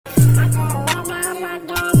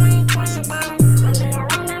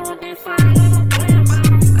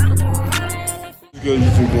Good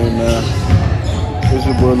YouTube game, man. It's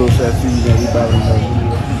your boy Lil Sassy, man. We battling that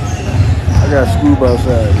video. I got Scoob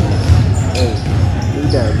outside, man. Hey, we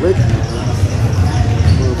got Rick.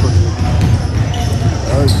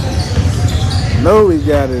 No, we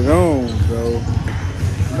got it on, bro.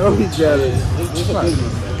 No, we got it. It's a business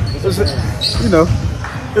day.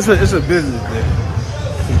 It's a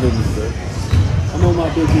business day. I'm on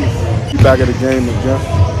my business. You back at the game again?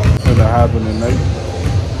 What's happening tonight?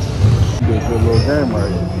 You did a good little game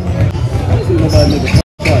right here. I didn't see nobody make a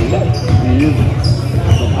shot yet. Me either.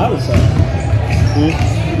 From out of sight. Hmm?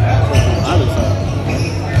 From out of sight.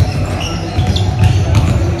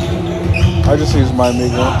 I just seen somebody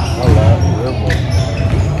make one. I lied.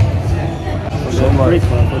 Somebody.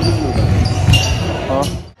 Huh?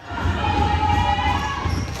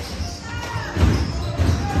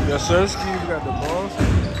 Yes, sir. Steve got the balls.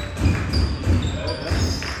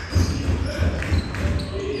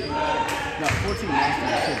 No, 14 minutes.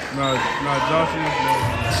 No, Josh is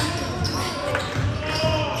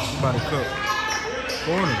about to cook.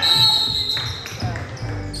 Corner.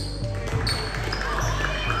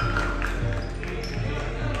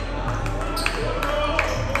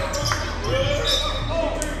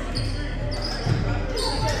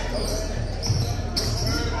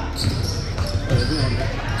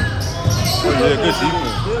 Yeah, good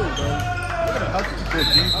defense. Good defense. Yeah, good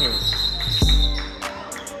defense.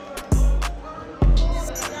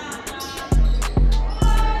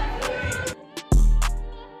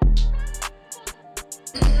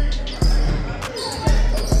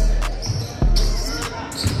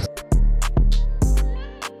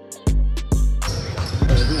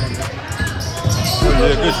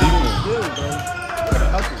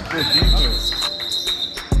 Good defense.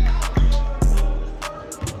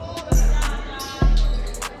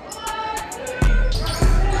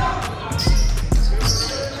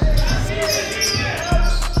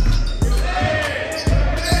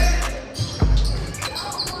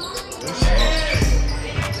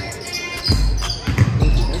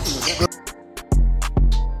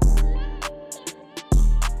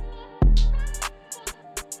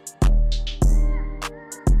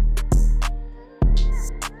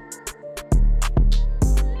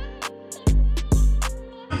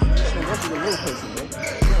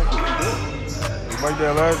 Like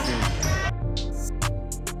that last game.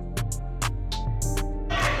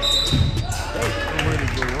 I'm ready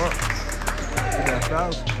to go up. We got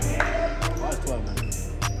 1,000. Why 12 minutes?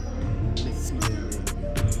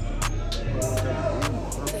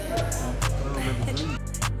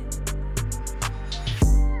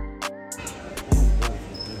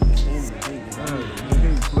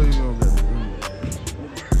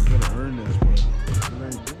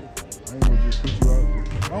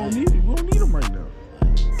 I don't need it. We don't need them right now.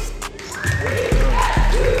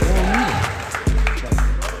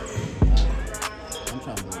 I'm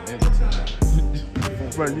trying to do everything.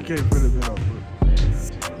 But you can't put it in off.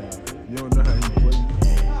 You don't know how you play.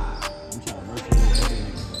 I'm trying to work for it.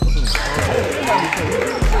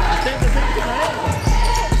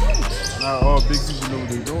 Not all big people know what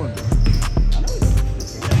they're doing though.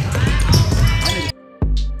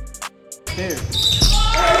 Here.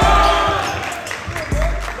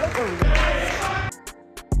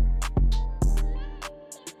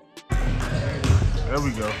 There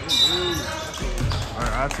we go.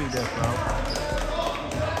 Alright, I'll take that foul.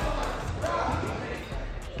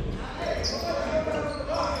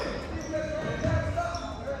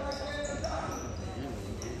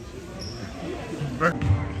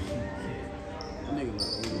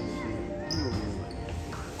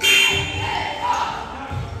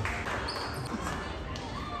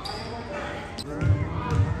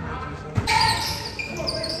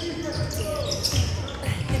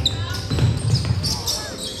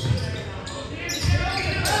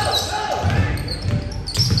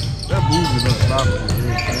 That move is unstoppable.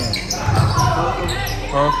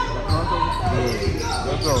 Huh? Yeah.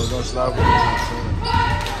 That's all it's unstoppable.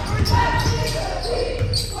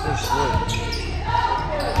 That's slick.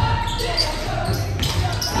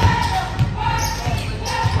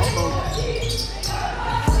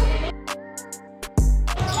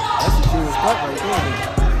 That's a serious cut right there.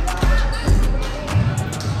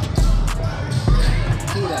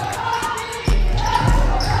 Who that?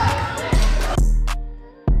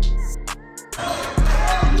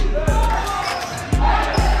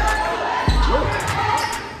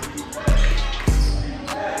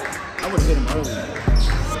 I would have hit him earlier.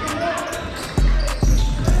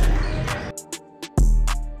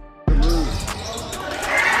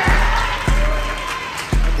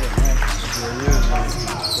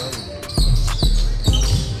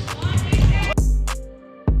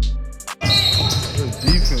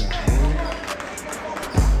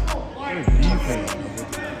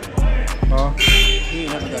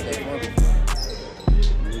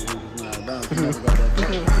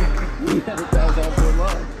 had to pass out for a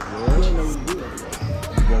lot. Yeah. He didn't know what to do that.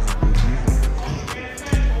 He got some good defense.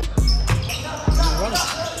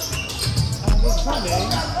 What's fun, man?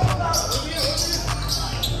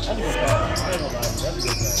 That's a good pass. I ain't gonna lie to you. That's a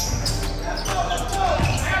good pass.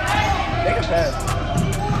 They can pass.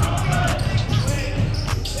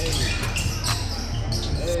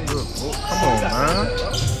 Good. Oh, come on, man.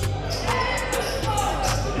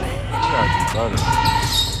 You gotta do better.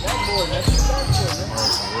 That's more than that's more, man.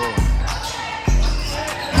 Oh, for real.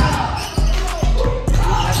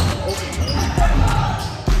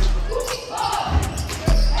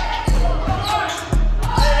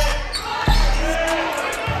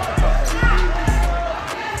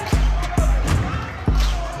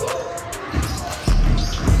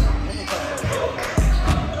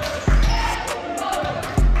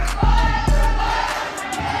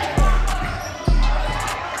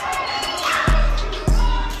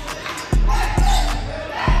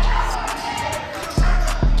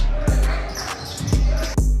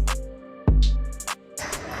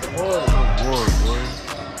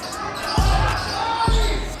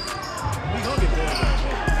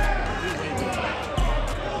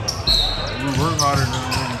 Work harder than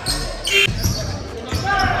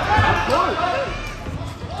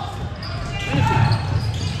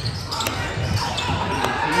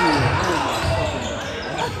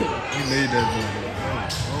he made that move.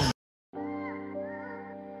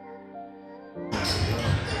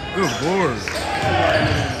 Good board.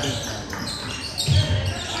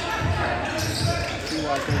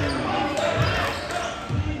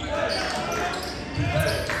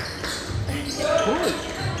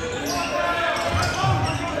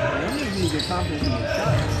 Get confidence in your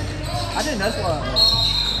shot. I think that's why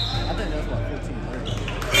 15 hurt.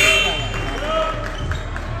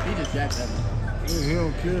 He just jacked that one. Yeah, he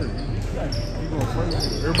don't care. He gonna fight.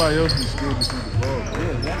 Everybody else be scared to shoot the ball, bro.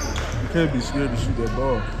 Yeah, exactly. You can't be scared to shoot that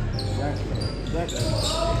ball. Exactly.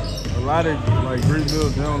 A lot of like great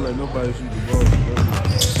mills, they don't let nobody shoot the ball.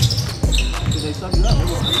 So they sub you up.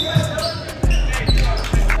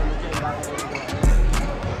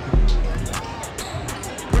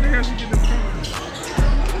 Where the hell she get them from?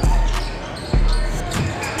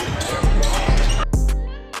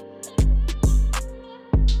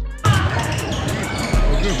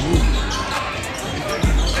 Oh, good move.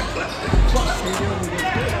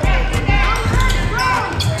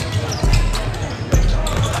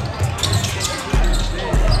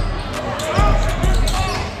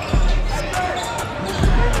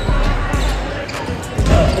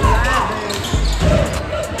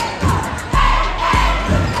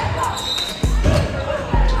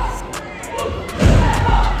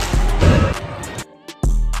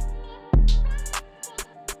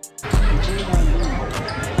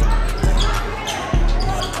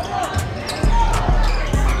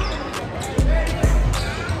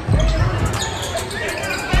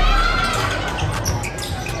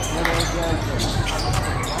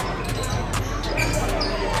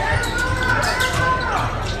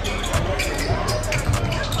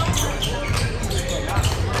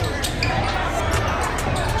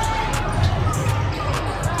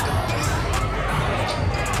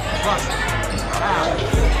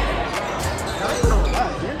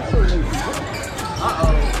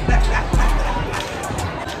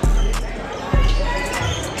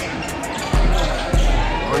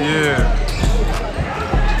 Oh yeah.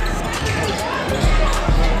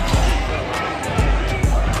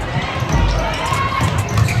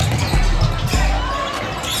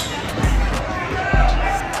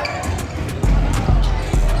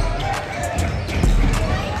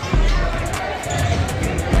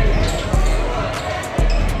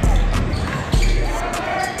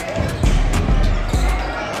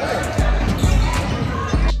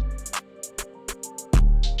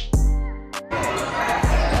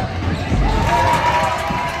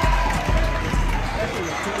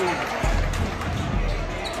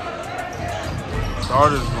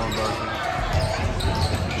 Starters going back.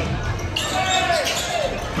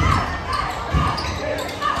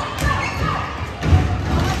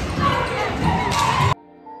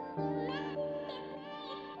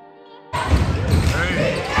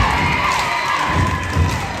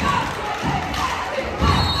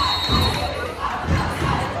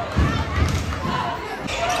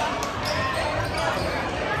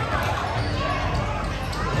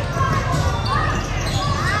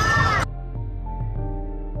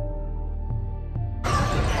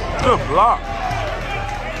 Good block.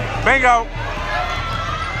 Bingo.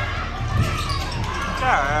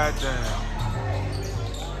 God damn.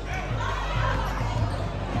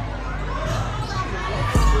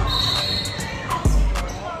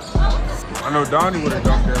 I know Donnie would have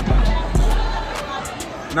dunked that.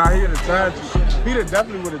 Nah, he'd have tried to. He'd have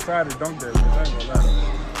definitely would have tried to dunk that. I ain't gonna lie.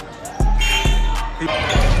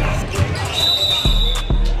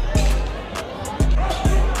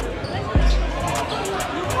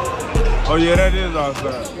 Oh yeah, that is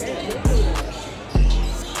outside.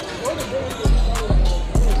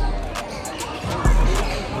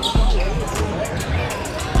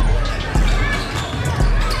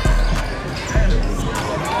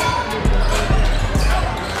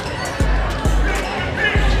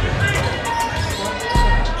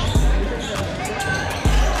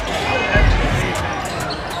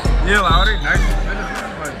 Yeah, like, they nice.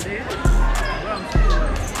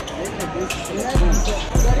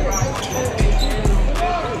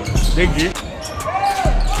 They get.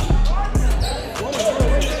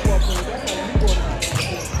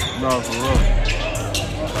 No, for real.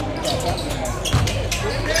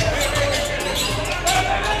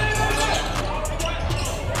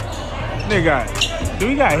 Nigga, do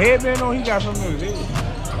he got a headband on? He got something in his head.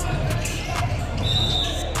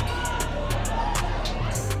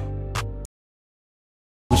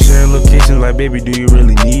 Locations like, baby, do you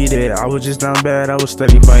really need it? I was just down bad, I was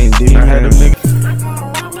steady fighting demons. I had them niggas.